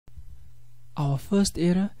Our first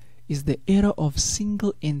error is the error of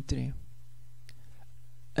single entry.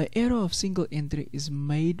 An error of single entry is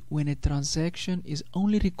made when a transaction is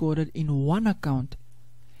only recorded in one account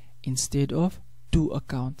instead of two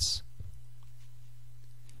accounts.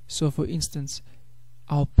 So for instance,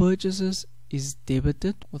 our purchases is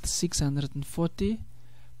debited with 640,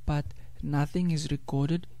 but nothing is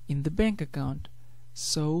recorded in the bank account.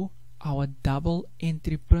 So our double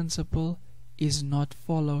entry principle is not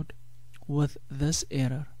followed with this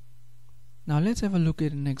error. Now let's have a look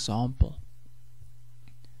at an example.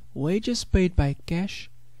 Wages paid by cash,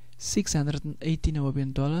 $680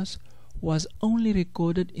 Namibian, was only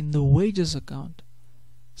recorded in the wages account.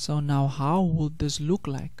 So now how would this look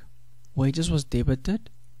like? Wages was debited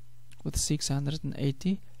with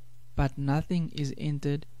 680, but nothing is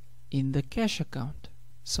entered in the cash account.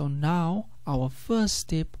 So now our first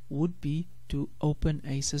step would be to open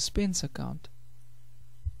a suspense account.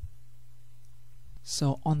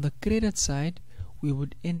 So on the credit side, we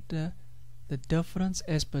would enter the difference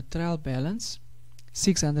as per trial balance,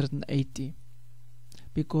 680,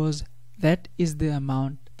 because that is the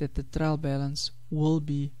amount that the trial balance will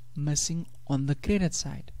be missing on the credit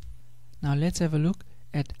side. Now let's have a look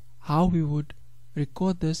at how we would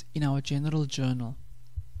record this in our general journal.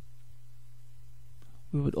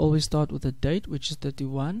 We would always start with the date, which is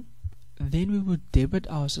 31. Then we would debit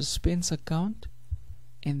our suspense account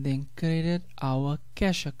and then credit our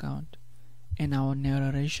cash account. And our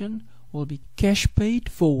narration will be cash paid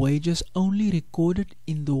for wages only recorded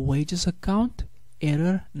in the wages account,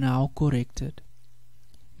 error now corrected.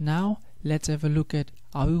 Now let's have a look at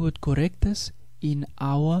how we would correct this in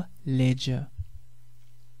our ledger.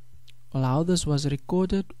 Well, how this was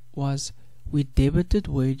recorded was we debited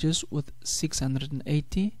wages with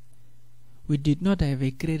 680. We did not have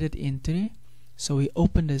a credit entry, so we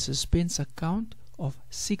opened a suspense account of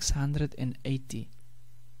 680.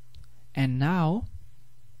 And now,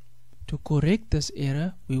 to correct this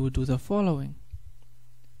error, we would do the following.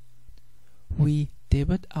 We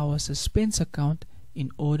debit our suspense account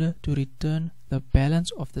in order to return the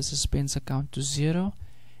balance of the suspense account to 0,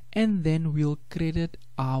 and then we'll credit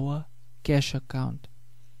our cash account,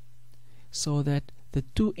 so that the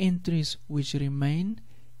two entries which remain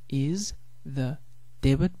is the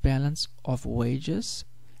debit balance of wages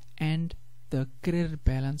and the credit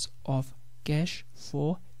balance of cash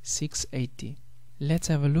for 680. Let's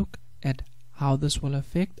have a look at how this will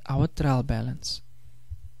affect our trial balance.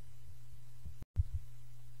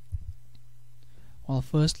 Well,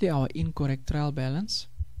 firstly, our incorrect trial balance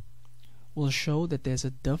will show that there's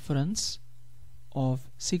a difference of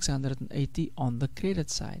 680 on the credit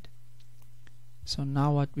side. So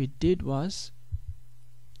now what we did was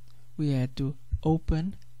we had to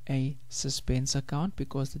open a suspense account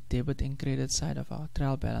because the debit and credit side of our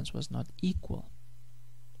trial balance was not equal.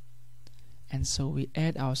 And so we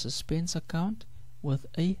add our suspense account with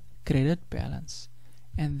a credit balance,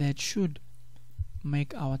 and that should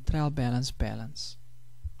make our trial balance balance.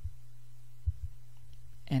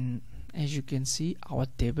 And as you can see, our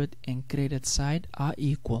debit and credit side are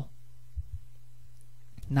equal.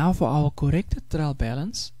 Now for our corrected trial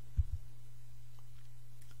balance,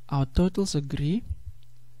 our totals agree,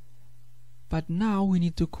 but now we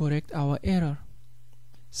need to correct our error.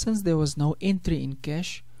 Since there was no entry in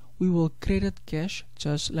cash, we will credit cash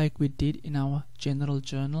just like we did in our general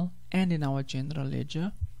journal and in our general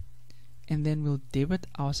ledger, and then we'll debit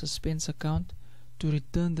our suspense account to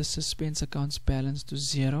return the suspense account's balance to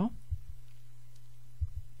 0.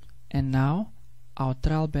 And now our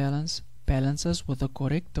trial balance balances with the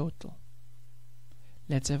correct total.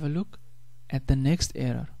 Let's have a look at the next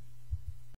error.